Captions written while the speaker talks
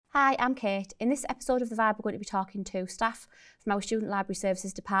Hi, I'm Kate. In this episode of The Vibe, we're going to be talking to staff from our Student Library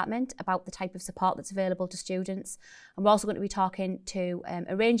Services Department about the type of support that's available to students. And we're also going to be talking to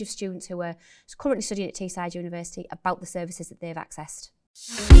a range of students who are currently studying at Teesside University about the services that they've accessed.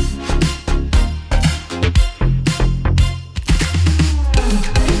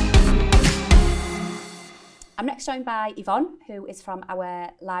 I'm next joined by Yvonne, who is from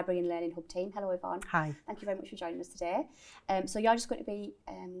our Library and Learning Hub team. Hello, Yvonne. Hi. Thank you very much for joining us today. So you're just going to be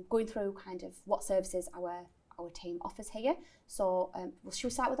going through kind of what services our team offers here. So should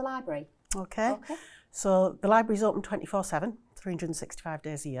we start with the library? Okay. So the library's open 24/7, 365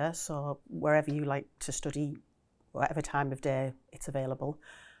 days a year. So wherever you like to study, whatever time of day, it's available.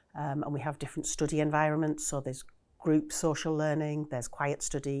 And we have different study environments. So there's group social learning, there's quiet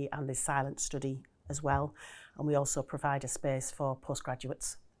study, and there's silent study as well. And we also provide a space for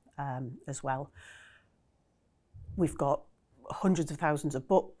postgraduates as well. We've got hundreds of thousands of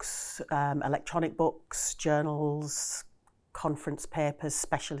books, electronic books, journals, conference papers,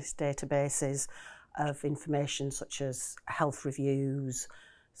 specialist databases of information such as health reviews,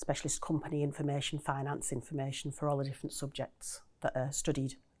 specialist company information, finance information for all the different subjects that are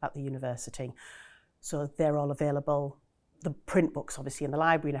studied at the university. So they're all available. The print books, obviously, in the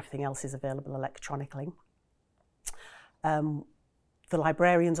library and everything else is available electronically. The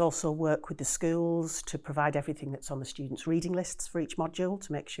librarians also work with the schools to provide everything that's on the students' reading lists for each module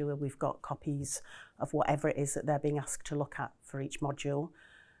to make sure we've got copies of whatever it is that they're being asked to look at for each module.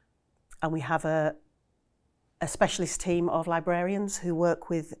 And we have a specialist team of librarians who work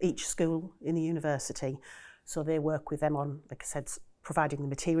with each school in the university. So they work with them on, like I said, providing the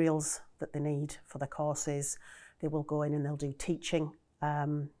materials that they need for their courses. They will go in and they'll do teaching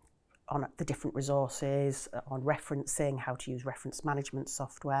on the different resources, on referencing, how to use reference management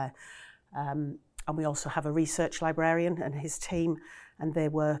software. And we also have a research librarian and his team, and they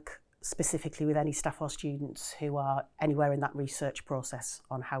work specifically with any staff or students who are anywhere in that research process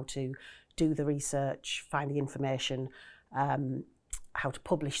on how to do the research, find the information, how to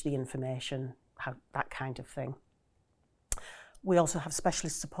publish the information, that kind of thing. We also have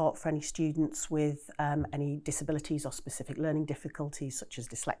specialist support for any students with any disabilities or specific learning difficulties such as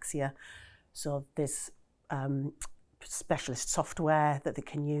dyslexia. So there's specialist software that they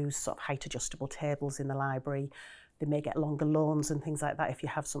can use, sort of height adjustable tables in the library. They may get longer loans and things like that if you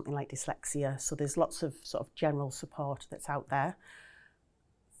have something like dyslexia. So there's lots of sort of general support that's out there.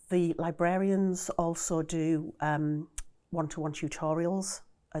 The librarians also do one-to-one tutorials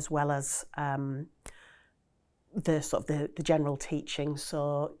as well as the general teaching,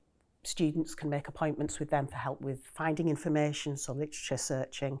 so students can make appointments with them for help with finding information, so literature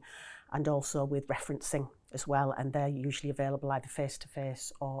searching, and also with referencing as well, and they're usually available either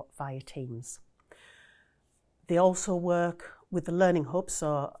face-to-face or via Teams. They also work with the Learning Hub,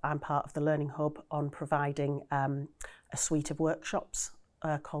 so I'm part of the Learning Hub on providing a suite of workshops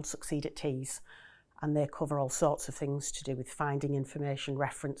called Succeed at Tees, and they cover all sorts of things to do with finding information,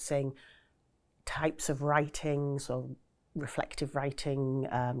 referencing, types of writing, so reflective writing,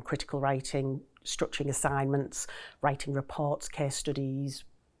 critical writing, structuring assignments, writing reports, case studies,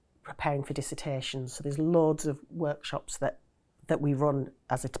 preparing for dissertations. So there's loads of workshops that we run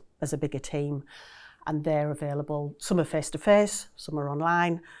as a bigger team, and they're available. Some are face-to-face, some are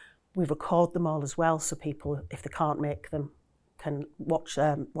online. We record them all as well, so people, if they can't make them, can watch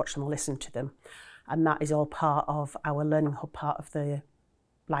them or listen to them. And that is all part of our Learning Hub, part of the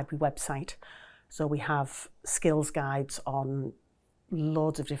library website. So we have skills guides on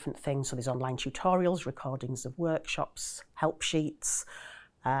loads of different things. So there's online tutorials, recordings of workshops, help sheets,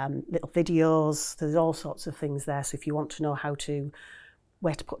 little videos. There's all sorts of things there. So if you want to know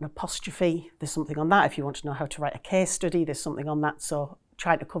where to put an apostrophe, there's something on that. If you want to know how to write a case study, there's something on that. So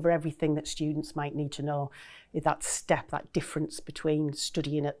trying to cover everything that students might need to know, is that difference between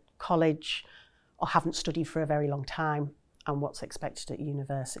studying at college or haven't studied for a very long time and what's expected at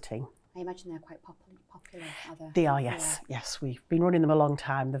university. I imagine they're quite popular, are they? They are, yes. Yeah. Yes, we've been running them a long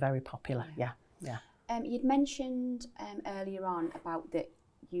time. They're very popular, yeah. You'd mentioned earlier on about that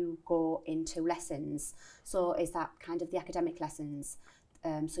you go into lessons. So is that kind of the academic lessons?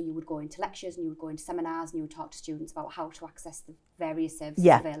 So you would go into lectures and you would go into seminars and you would talk to students about how to access the various services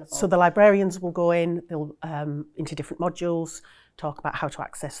available? So the librarians will go in, they'll into different modules, talk about how to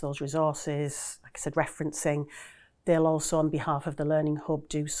access those resources, like I said, referencing. They'll also, on behalf of the Learning Hub,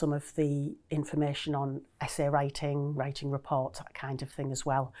 do some of the information on essay writing, writing reports, that kind of thing as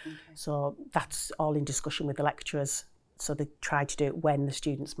well. Okay. So that's all in discussion with the lecturers. So they try to do it when the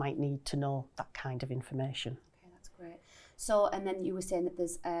students might need to know that kind of information. Okay, that's great. So, and then you were saying that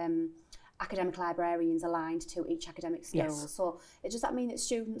there's academic librarians aligned to each academic skill. Yes. So does that mean that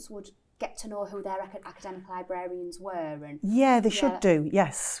students would get to know who their academic librarians were? And yeah, they should do,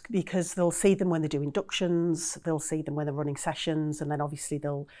 yes, because they'll see them when they do inductions, they'll see them when they're running sessions, and then obviously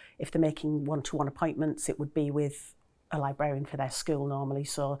if they're making one-to-one appointments, it would be with a librarian for their school normally.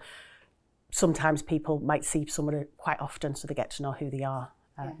 So sometimes people might see someone quite often, so they get to know who they are.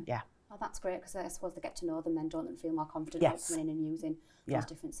 Yeah. Oh, that's great, because I suppose they get to know them, then don't they, feel more confident Yes. about coming in and using those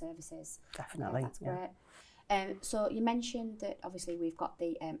different services. Definitely. Yeah, that's great. So you mentioned that obviously we've got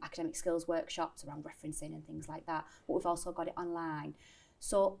the academic skills workshops around referencing and things like that, but we've also got it online.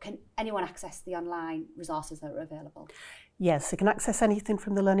 So can anyone access the online resources that are available? Yes, they can access anything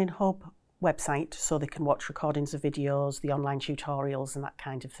from the Learning Hub website, so they can watch recordings of videos, the online tutorials and that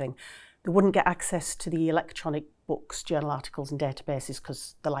kind of thing. They wouldn't get access to the electronic books, journal articles and databases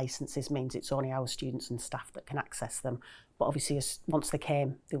because the licenses means it's only our students and staff that can access them. But obviously once they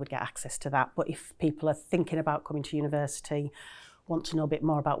came, they would get access to that. But if people are thinking about coming to university, want to know a bit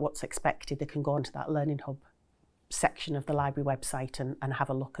more about what's expected, they can go onto that Learning Hub section of the library website and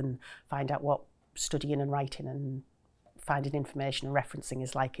have a look and find out what studying and writing and finding information and referencing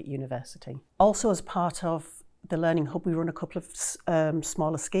is like at university. Also, as part of the Learning Hub, we run a couple of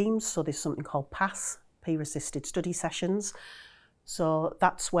smaller schemes. So there's something called PASS, Peer-Assisted Study Sessions. So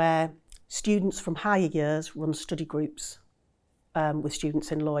that's where students from higher years run study groups with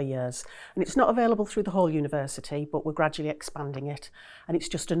students in lower years. And it's not available through the whole university, but we're gradually expanding it. And it's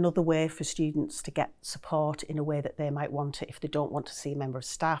just another way for students to get support in a way that they might want it if they don't want to see a member of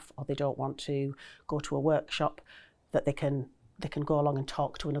staff or they don't want to go to a workshop, that they can go along and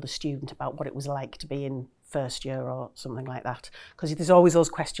talk to another student about what it was like to be in first year or something like that. Because there's always those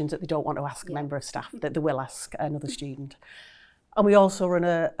questions that they don't want to ask a member of staff that they will ask another student. And we also run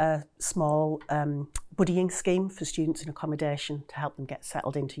a small buddying scheme for students in accommodation to help them get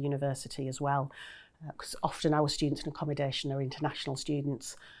settled into university as well. Because often our students in accommodation are international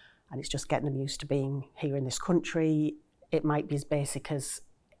students, and it's just getting them used to being here in this country. It might be as basic as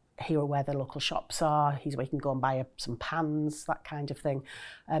here are where the local shops are, here's where you can go and buy some pans, that kind of thing,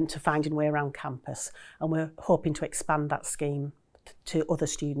 to finding a way around campus. And we're hoping to expand that scheme to other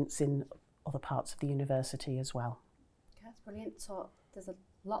students in other parts of the university as well. Okay, that's brilliant. So there's a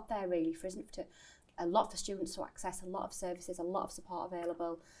lot there really a lot for students to access, a lot of services, a lot of support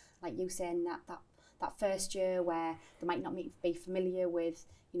available. Like you saying that first year where they might not be familiar with,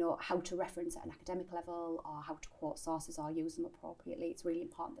 how to reference at an academic level or how to quote sources or use them appropriately. It's really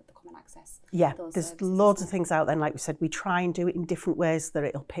important that they come and access those there's services. Loads of things out there, and like we said, we try and do it in different ways that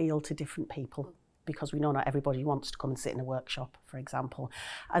it'll appeal to different people, because we know not everybody wants to come and sit in a workshop, for example,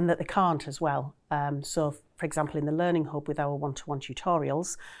 and that they can't as well. So, for example, in the Learning Hub with our one-to-one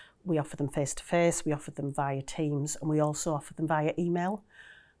tutorials, we offer them face-to-face, we offer them via Teams, and we also offer them via email,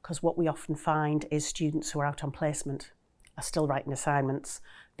 because what we often find is students who are out on placement are still writing assignments.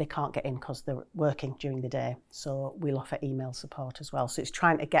 They can't get in because they're working during the day. So we'll offer email support as well. So it's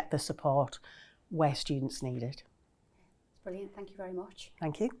trying to get the support where students need it. Brilliant, thank you very much.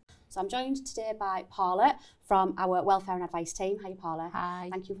 Thank you. So I'm joined today by Paula from our Welfare and Advice team. Hi Paula. Hi.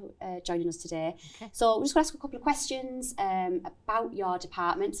 Thank you for joining us today. Okay. So we're just going to ask a couple of questions about your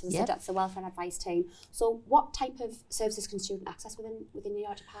department. So as I said, that's the Welfare and Advice team. So what type of services can students access within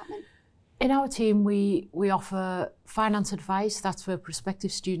your department? In our team, we offer finance advice. That's for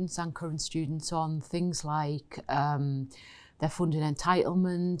prospective students and current students on things like their funding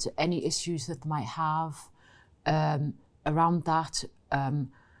entitlement, any issues that they might have around that.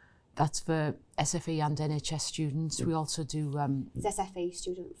 That's for SFE and NHS students. We also do... Is SFE,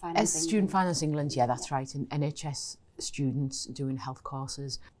 Student Finance England? Student Finance England, yeah, that's right. And NHS students doing health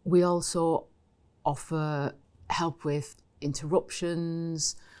courses. We also offer help with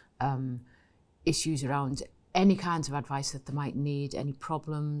interruptions, issues around any kinds of advice that they might need, any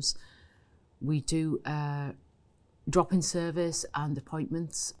problems. We do drop-in service and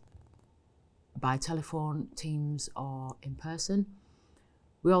appointments by telephone, Teams or in person.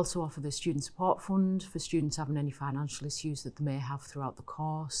 We also offer the Student Support Fund for students having any financial issues that they may have throughout the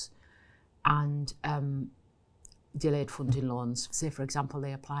course, and delayed funding loans. Say, for example,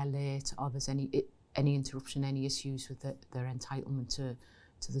 they apply late or there's any interruption, any issues with their entitlement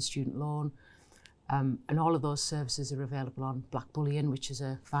to the student loan. And all of those services are available on Black Bullion, which is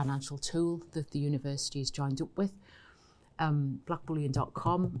a financial tool that the university has joined up with.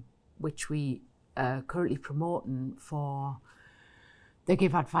 Blackbullion.com, which we are currently promoting for. They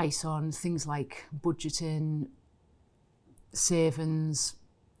give advice on things like budgeting, savings,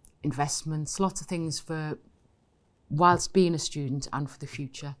 investments, lots of things for whilst being a student and for the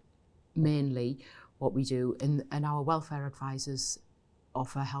future, mainly what we do. And our welfare advisors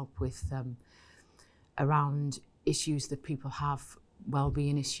offer help with around issues that people have,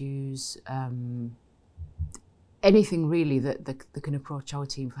 well-being issues, anything really that they can approach our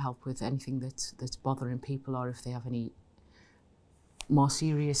team for help with, anything that's bothering people, or if they have any more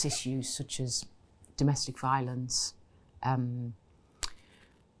serious issues such as domestic violence,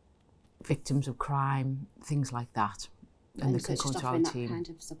 victims of crime, things like that. And they so can it's come just to our offering that team. kind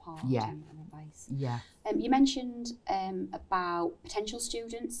of support Yeah. and advice. Yeah. You mentioned about potential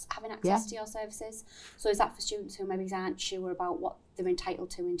students having access to your services. So is that for students who maybe aren't sure about what they're entitled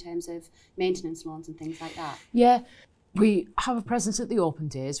to in terms of maintenance loans and things like that? Yeah. We have a presence at the open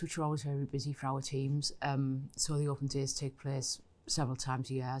days, which are always very busy for our teams. So the open days take place several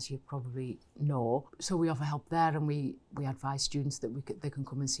times a year, as you probably know. So we offer help there, and we advise students that they can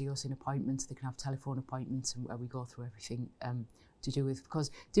come and see us in appointments. They can have telephone appointments, and where we go through everything to do with, because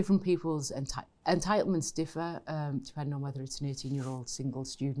different people's entitlements differ depending on whether it's an 18-year-old single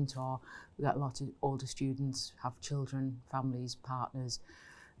student, or we've got a lot of older students, have children, families, partners.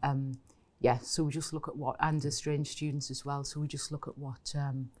 So we just look at and estranged students as well. So we just look at what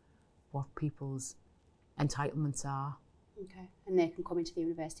people's entitlements are. Okay, and they can come into the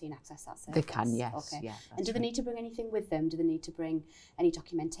university and access that service? They can, yes. Okay. Yeah, And do they need to bring anything with them? Do they need to bring any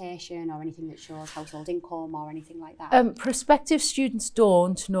documentation or anything that shows household income or anything like that? Prospective students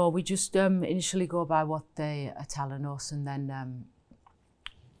don't, no. We just initially go by what they are telling us, and then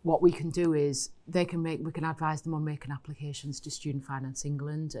what we can do is we can advise them on making applications to Student Finance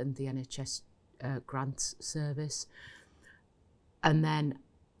England and the NHS grants service. And then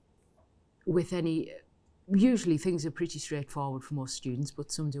usually things are pretty straightforward for most students, but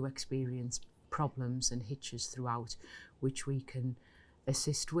some do experience problems and hitches throughout, which we can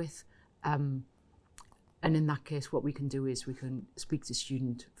assist with. And in that case, what we can do is we can speak to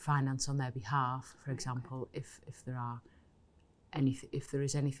student finance on their behalf, for example, if there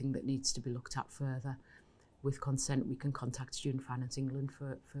is anything that needs to be looked at further. With consent, we can contact Student Finance England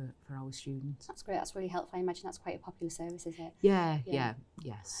for our students. That's great. That's really helpful. I imagine that's quite a popular service, is it? Yes.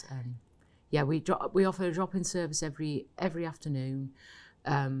 We offer a drop-in service every afternoon,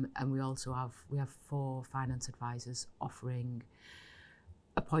 and we have 4 finance advisors offering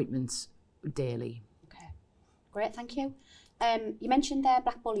appointments daily. Okay, great. Thank you. You mentioned there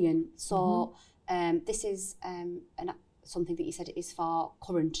black bullion. So this is something that you said is for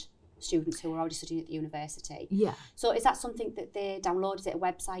current students who are already studying at the university. Yeah. So is that something that they download? Is it a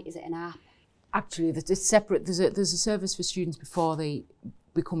website? Is it an app? Actually, it's separate. There's a service for students before they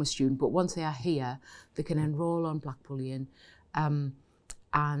become a student, but once they are here, they can enrol on black bullion,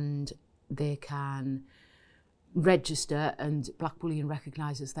 and they can register, and black bullion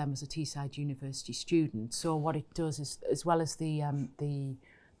recognises them as a Teesside University student. So what it does is, as well as the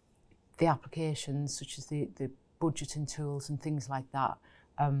applications, such as the budgeting tools and things like that,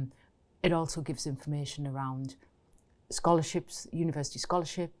 it also gives information around scholarships, university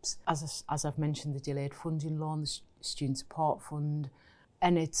scholarships, as I've mentioned, the delayed funding loan, the student support fund,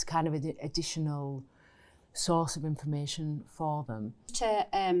 and it's kind of an additional source of information for them. To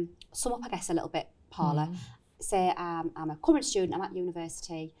sum up, I guess, a little bit, Paula, say I'm a current student, I'm at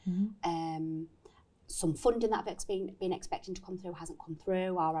university, some funding that I've been expecting to come through hasn't come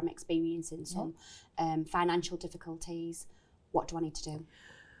through, or I'm experiencing some financial difficulties. What do I need to do?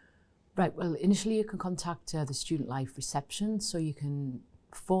 Right, well, initially you can contact the Student Life reception, so you can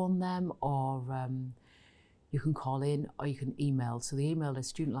phone them, or you can call in, or you can email. So the email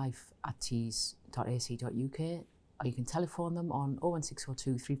is studentlife@tees.ac.uk, or you can telephone them on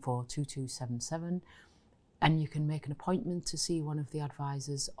 01602 342277, and you can make an appointment to see one of the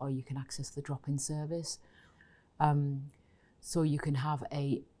advisors, or you can access the drop-in service. So you can have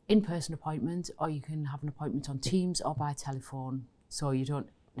a in-person appointment, or you can have an appointment on Teams or by telephone, so you don't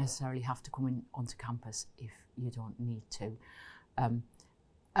necessarily have to come in onto campus if you don't need to. And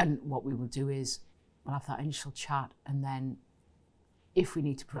what we will do is we'll have that initial chat, and then if we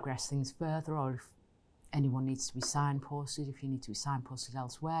need to progress things further, or if anyone needs to be signposted, if you need to be signposted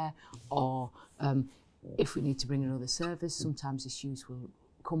elsewhere, or if we need to bring another service, sometimes issues will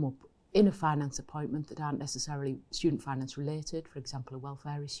come up in a finance appointment that aren't necessarily student finance related, for example, a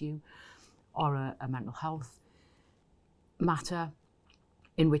welfare issue or a mental health matter,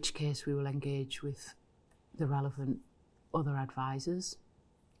 in which case we will engage with the relevant other advisors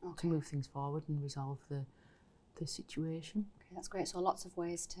to move things forward and resolve the situation. Okay, that's great. So lots of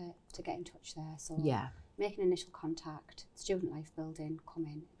ways to get in touch there. So make an initial contact, Student Life building, come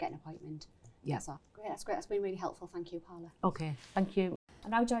in, get an appointment. Yeah. Great, that's great. That's been really helpful. Thank you, Paula. Okay, thank you. I'm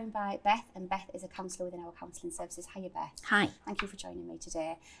now joined by Beth, and Beth is a counsellor within our counselling services. Hiya, Beth. Hi. Thank you for joining me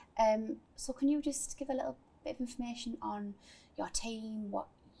today. So can you just give a little a bit of information on your team, what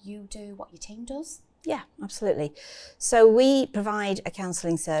you do, what your team does? Yeah, absolutely. So we provide a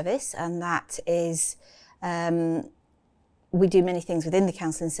counselling service, and that is, we do many things within the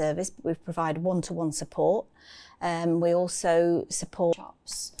counselling service. But we provide one-to-one support. We also support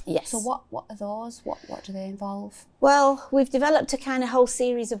Workshops. Yes. So what are those? What do they involve? Well, we've developed a kind of whole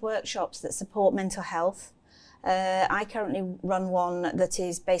series of workshops that support mental health. I currently run one that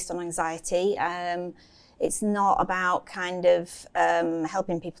is based on anxiety. It's not about kind of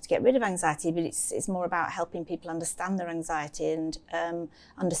helping people to get rid of anxiety, but it's more about helping people understand their anxiety and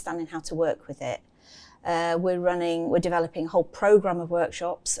understanding how to work with it. We're developing a whole programme of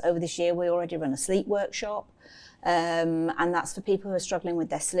workshops over this year. We already run a sleep workshop, and that's for people who are struggling with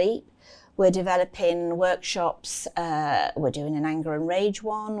their sleep. We're developing workshops. We're doing an anger and rage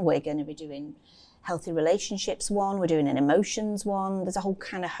one. We're going to be doing healthy relationships one. We're doing an emotions one. There's a whole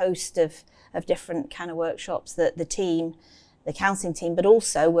kind of host of different kind of workshops that the team, the counselling team, but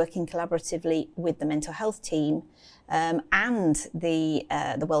also working collaboratively with the mental health team and the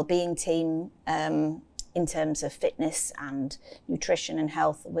wellbeing team in terms of fitness and nutrition and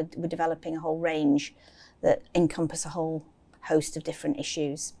health. We're developing a whole range that encompass a whole host of different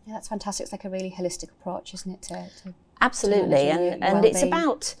issues. Yeah, that's fantastic. It's like a really holistic approach, isn't it? To Absolutely, managing and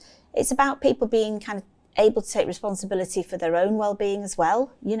well-being. it's about people being kind of able to take responsibility for their own well-being as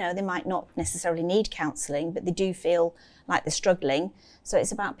well. You know, they might not necessarily need counselling, but they do feel like they're struggling. So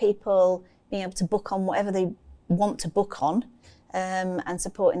it's about people being able to book on whatever they want to book on, and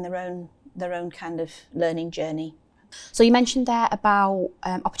supporting their own kind of learning journey. So you mentioned there about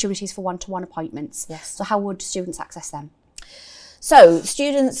opportunities for one-to-one appointments. Yes. So how would students access them? So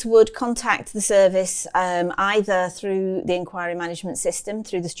students would contact the service either through the inquiry management system,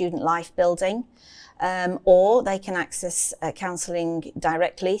 through the student life building, or they can access counselling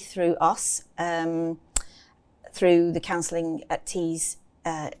directly through us, through the counselling at Tees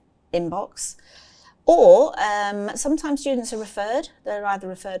inbox. Or sometimes students are referred. They're either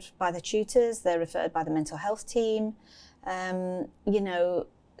referred by the tutors, they're referred by the mental health team. You know,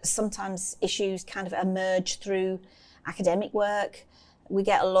 sometimes issues kind of emerge through academic work. We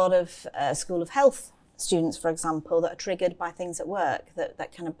get a lot of School of Health students, for example, that are triggered by things at work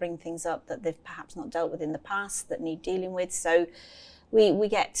that kind of bring things up that they've perhaps not dealt with in the past that need dealing with. So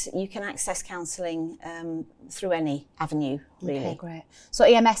you can access counselling through any avenue, really. Okay, great. So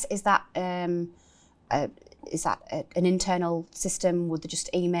EMS, is that an internal system? Would they just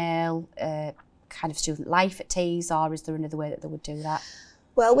email kind of student life at Tees, or is there another way that they would do that?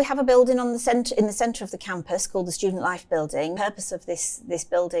 Well, we have a building in the centre of the campus called the Student Life Building. The purpose of this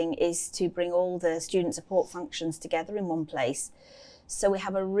building is to bring all the student support functions together in one place. So we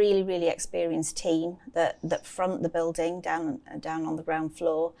have a really, really experienced team that front the building down on the ground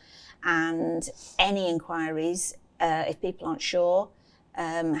floor, and any inquiries, if people aren't sure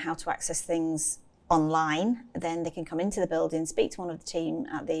how to access things online, then they can come into the building, speak to one of the team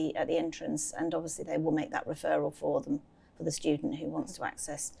at the entrance, and obviously they will make that referral for them, for the student who wants to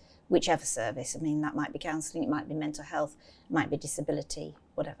access whichever service. I mean, that might be counselling, it might be mental health, it might be disability,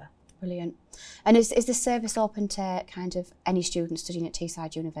 whatever. Brilliant. And is this service open to kind of any students studying at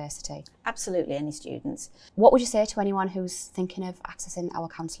Teesside University? Absolutely, any students. What would you say to anyone who's thinking of accessing our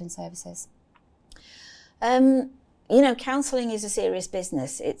counselling services? You know, counselling is a serious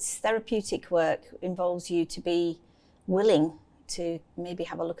business. It's therapeutic work, involves you to be willing to maybe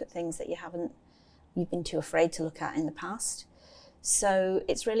have a look at things that you've been too afraid to look at in the past. So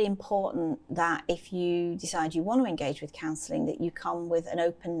it's really important that if you decide you want to engage with counselling, that you come with an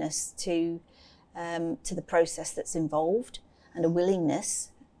openness to the process that's involved, and a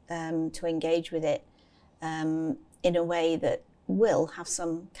willingness to engage with it in a way that will have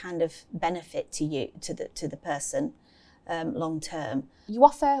some kind of benefit to you, to the person, long term. You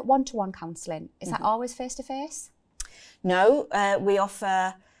offer one-to-one counselling. Is that always face-to-face? No, we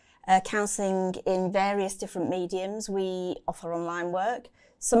offer counselling in various different mediums. We offer online work.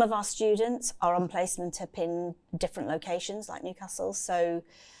 Some of our students are on placement up in different locations like Newcastle. So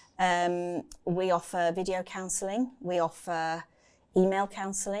we offer video counselling. We offer email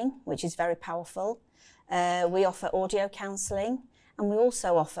counselling, which is very powerful. We offer audio counselling, and we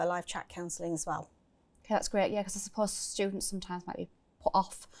also offer live chat counselling as well. Okay, that's great. Yeah, because I suppose students sometimes might be put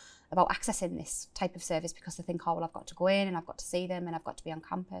off about accessing this type of service because they think, oh, well, I've got to go in and I've got to see them and I've got to be on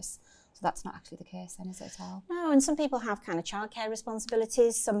campus. So that's not actually the case then, is it at all? No, and some people have kind of childcare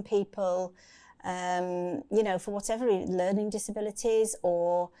responsibilities. Some people, you know, for whatever learning disabilities,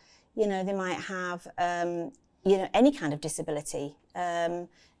 or, you know, they might have, you know, any kind of disability.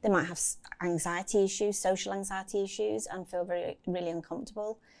 They might have anxiety issues, social anxiety issues, and feel really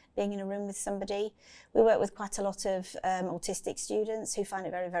uncomfortable being in a room with somebody. We work with quite a lot of autistic students who find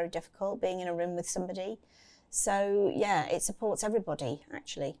it very, very difficult being in a room with somebody. So yeah, it supports everybody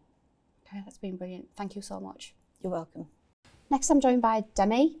actually. Okay, that's been brilliant. Thank you so much. You're welcome. Next, I'm joined by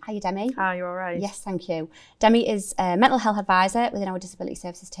Demi. Hi, Demi. Hi, you all right? Yes, thank you. Demi is a mental health advisor within our disability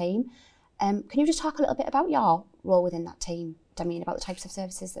services team. Can you just talk a little bit about your role within that team, Demi, and about the types of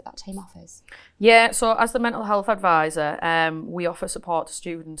services that team offers? Yeah, so as the mental health advisor, we offer support to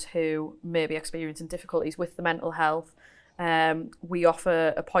students who may be experiencing difficulties with the mental health. We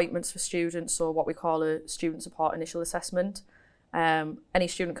offer appointments for students, so what we call a student support initial assessment. Any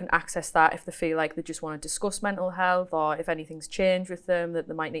student can access that if they feel like they just want to discuss mental health, or if anything's changed with them that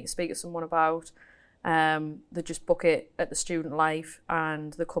they might need to speak to someone about. They just book it at the Student Life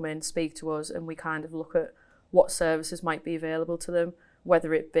and they come in, speak to us, and we kind of look at what services might be available to them,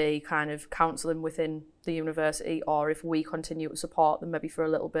 whether it be kind of counselling within the university, or if we continue to support them maybe for a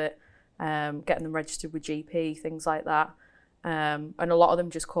little bit, getting them registered with GP, things like that. And a lot of them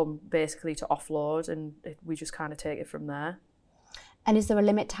just come basically to offload, and we just kind of take it from there. And is there a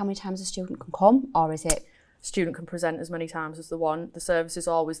limit to how many times a student can come, or is it? Student can present as many times as they want. The service is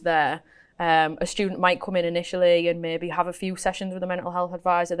always there. A student might come in initially and maybe have a few sessions with a mental health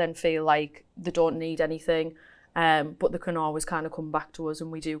advisor, then feel like they don't need anything, but they can always kind of come back to us,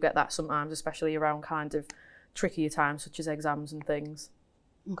 and we do get that sometimes, especially around kind of trickier times such as exams and things.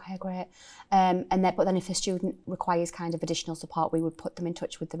 Okay, great. But then if a student requires kind of additional support, we would put them in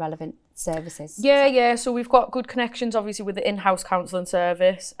touch with the relevant services. Yeah. So we've got good connections, obviously, with the in-house counselling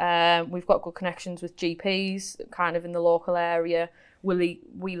service. We've got good connections with GPs, kind of in the local area. We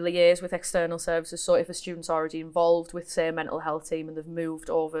liaise with external services. So if a student's already involved with, say, a mental health team and they've moved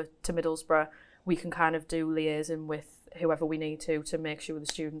over to Middlesbrough, we can kind of do liaison with whoever we need to make sure the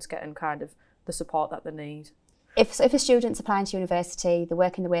student's getting kind of the support that they need. If a student's applying to university, they're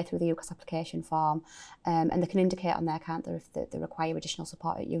working their way through the UCAS application form, and they can indicate on there, can't they, if they require additional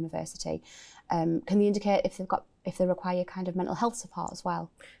support at university. Can they indicate if they require kind of mental health support as well?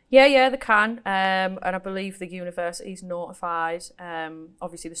 Yeah, they can. And I believe the university's notified.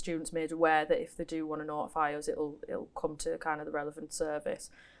 Obviously, the student's made aware that if they do want to notify us, it'll come to kind of the relevant service.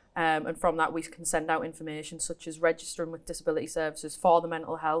 And from that, we can send out information such as registering with disability services for the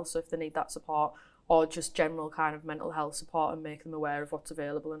mental health, so if they need that support, or just general kind of mental health support, and make them aware of what's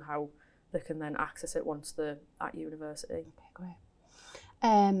available and how they can then access it once they're at university. Okay,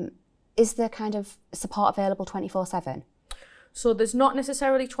 great. Is there kind of support available 24/7? So there's not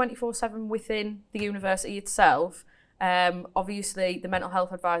necessarily 24/7 within the university itself. Obviously, the mental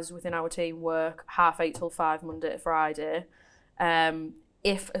health advisors within our team work 8:30 till 5 Monday to Friday.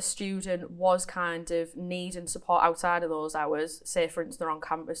 If a student was kind of needing support outside of those hours, say for instance they're on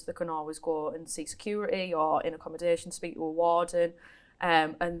campus, they can always go and see security or in accommodation, speak to a warden,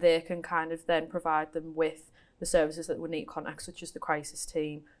 and they can kind of then provide them with the services that would need contact, such as the crisis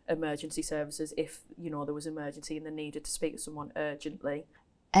team, emergency services, if there was emergency and they needed to speak to someone urgently.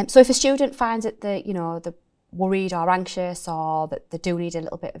 So if a student finds that they're worried or anxious, or that they do need a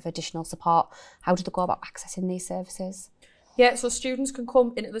little bit of additional support, how do they go about accessing these services? Yeah, so students can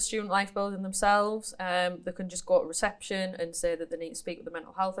come into the Student Life building themselves. They can just go to reception and say that they need to speak with the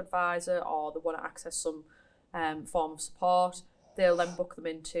mental health advisor, or they want to access some form of support. They'll then book them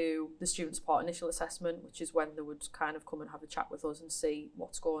into the Student Support Initial Assessment, which is when they would kind of come and have a chat with us and see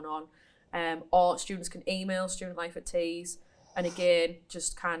what's going on. Or students can email Student Life at Tees, and again,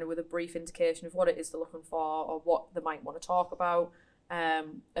 just kind of with a brief indication of what it is they're looking for or what they might want to talk about.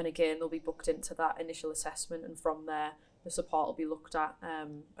 And again, they'll be booked into that initial assessment, and from there, the support will be looked at,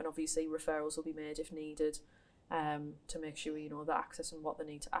 and obviously referrals will be made if needed, to make sure they're accessing what they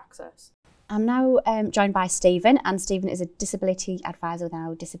need to access. I'm now joined by Stephen, and Stephen is a disability advisor within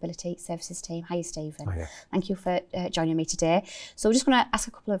our disability services team. Hi, Stephen. Oh, yeah. Thank you for joining me today. So we're just going to ask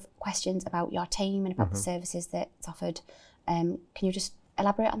a couple of questions about your team and about the services that's offered. Can you just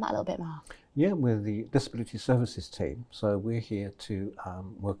elaborate on that a little bit more? Yeah, we're the disability services team, so we're here to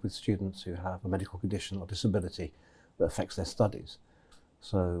work with students who have a medical condition or disability that affects their studies.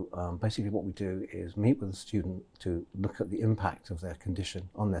 So basically what we do is meet with the student to look at the impact of their condition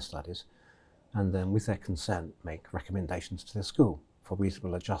on their studies, and then with their consent make recommendations to their school for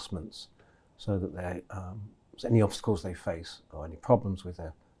reasonable adjustments, so that any obstacles they face or any problems with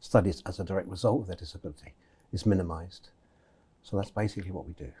their studies as a direct result of their disability is minimised. So that's basically what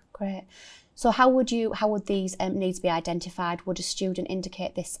we do. Great. So how would these needs be identified? Would a student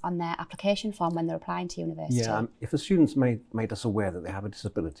indicate this on their application form when they're applying to university? Yeah, if a student's made us aware that they have a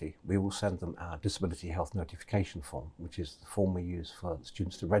disability, we will send them our disability health notification form, which is the form we use for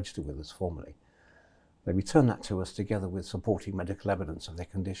students to register with us formally. They return that to us together with supporting medical evidence of their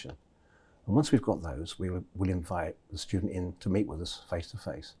condition. And once we've got those, we'll invite the student in to meet with us face to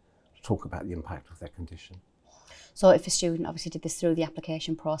face to talk about the impact of their condition. So if a student obviously did this through the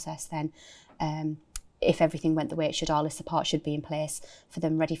application process, then if everything went the way it should, all the support should be in place for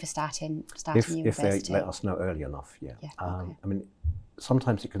them ready for starting university. If they let us know early enough, yeah. Okay. I mean,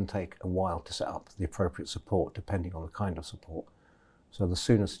 sometimes it can take a while to set up the appropriate support depending on the kind of support. So the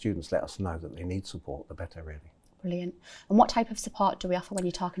sooner students let us know that they need support, the better, really. Brilliant. And what type of support do we offer when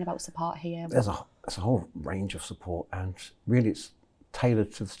you're talking about support here? There's a whole range of support, and really it's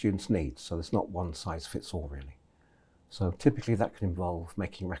tailored to the student's needs, so there's not one size fits all, really. So typically that can involve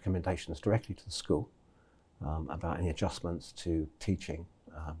making recommendations directly to the school about any adjustments to teaching,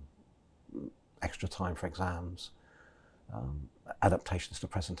 extra time for exams, adaptations to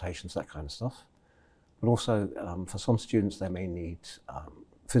presentations, that kind of stuff. But also for some students they may need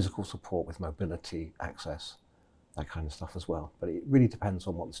physical support with mobility, access, that kind of stuff as well. But it really depends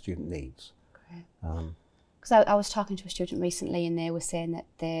on what the student needs. Because I was talking to a student recently and they were saying that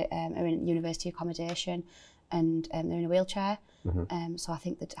they are in university accommodation and they're in a wheelchair. So I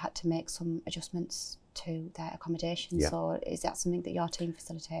think they had to make some adjustments to their accommodation. Yeah. So is that something that your team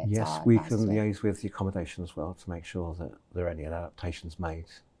facilitates? Yes, we can liaise with the accommodation as well to make sure that there are any adaptations made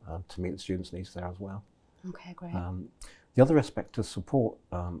to meet the students' needs there as well. Okay, great. The other aspect of support,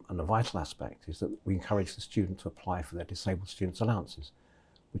 and a vital aspect, is that we encourage the student to apply for their disabled students' allowances,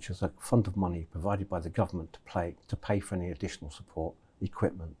 which is a fund of money provided by the government to pay for any additional support,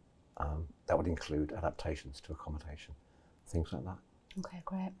 equipment, that would include adaptations to accommodation, things like that. Okay,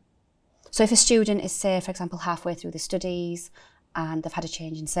 great. So if a student is, say, for example, halfway through the studies and they've had a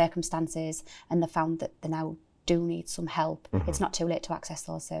change in circumstances and they've found that they now do need some help, it's not too late to access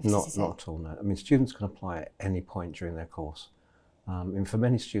those services, Not at all, no. I mean, students can apply at any point during their course. And for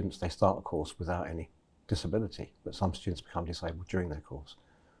many students, they start a course without any disability, but some students become disabled during their course.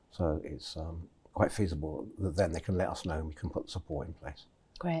 So it's quite feasible that then they can let us know and we can put the support in place.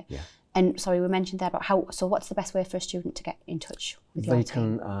 Great. Yeah. And sorry, we mentioned there about so what's the best way for a student to get in touch with your team?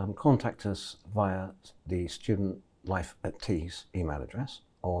 They can contact us via the Student Life at Tees email address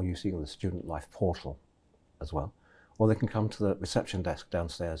or using the Student Life portal as well. Or they can come to the reception desk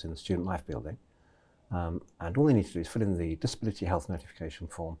downstairs in the Student Life building. And all they need to do is fill in the disability health notification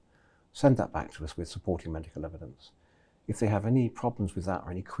form, send that back to us with supporting medical evidence. If they have any problems with that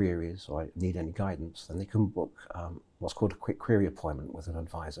or any queries or need any guidance, then they can book what's called a quick query appointment with an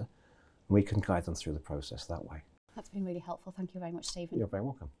advisor. And we can guide them through the process that way. That's been really helpful. Thank you very much, Stephen. You're very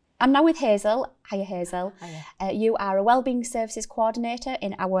welcome. I'm now with Hazel. Hiya, Hazel. Hiya. You are a Wellbeing Services Coordinator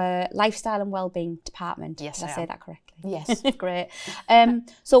in our Lifestyle and Wellbeing Department. Yes, Did I say that correctly? Yes. Great.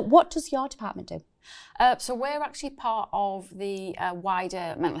 So what does your department do? So we're actually part of the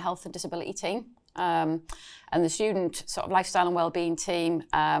wider mental health and disability team. And the student sort of lifestyle and wellbeing team,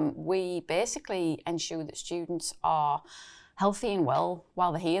 we basically ensure that students are healthy and well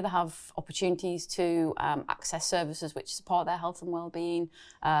while they're here. They have opportunities to access services which support their health and wellbeing.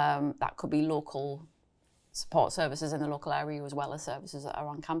 That could be local support services in the local area as well as services that are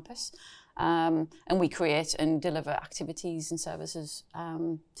on campus. And we create and deliver activities and services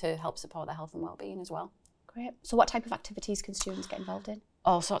to help support their health and wellbeing as well. Great. So what type of activities can students get involved in?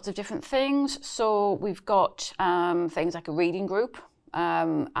 All sorts of different things. So we've got things like a reading group,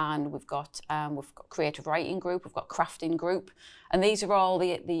 and we've got creative writing group, we've got crafting group, and these are all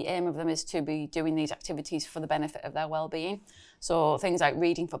the aim of them is to be doing these activities for the benefit of their well-being. So things like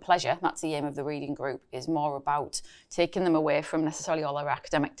reading for pleasure, that's the aim of the reading group, is more about taking them away from necessarily all their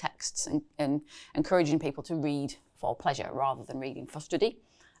academic texts and encouraging people to read for pleasure rather than reading for study.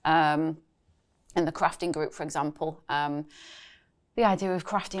 In the crafting group, for example, the idea of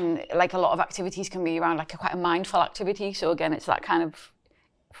crafting, like a lot of activities can be around like quite a mindful activity. So again, it's that kind of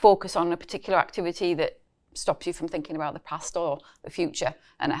focus on a particular activity that stops you from thinking about the past or the future.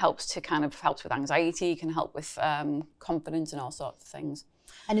 And it helps with anxiety, can help with confidence and all sorts of things.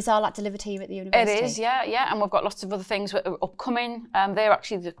 And is all that delivered here at the university? It is, yeah. And we've got lots of other things that are upcoming. They're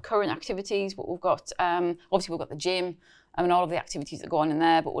actually the current activities, but we've got, obviously we've got the gym and all of the activities that go on in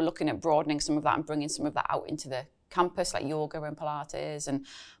there, but we're looking at broadening some of that and bringing some of that out into the campus, like yoga and Pilates and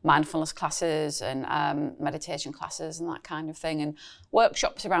mindfulness classes and meditation classes and that kind of thing, and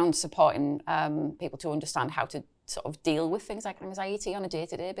workshops around supporting people to understand how to sort of deal with things like anxiety on a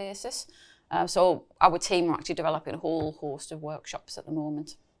day-to-day basis. So our team are actually developing a whole host of workshops at the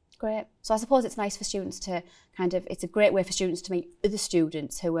moment. Great. So I suppose it's nice for students to it's a great way for students to meet other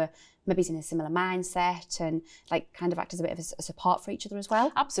students who are maybe is in a similar mindset and like kind of act as a bit of a support for each other as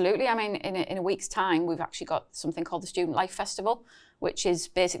well? Absolutely. I mean, in a week's time, we've actually got something called the Student Life Festival, which is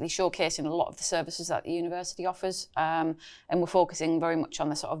basically showcasing a lot of the services that the university offers, and we're focusing very much on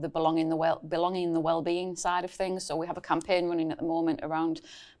the sort of the belonging, the well-being side of things. So we have a campaign running at the moment around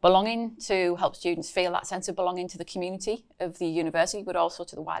belonging to help students feel that sense of belonging to the community of the university, but also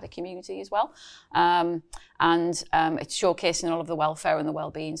to the wider community as well. It's showcasing all of the welfare and the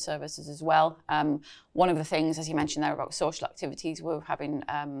well-being services as well. One of the things, as you mentioned there, about social activities, we're having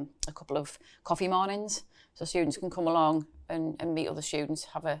a couple of coffee mornings. So students can come along and meet other students,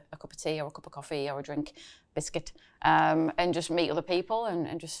 have a cup of tea or a cup of coffee or a drink, biscuit, and just meet other people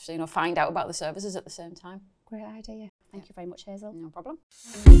and just, you know, find out about the services at the same time. Great idea. Thank you very much, Hazel. No problem.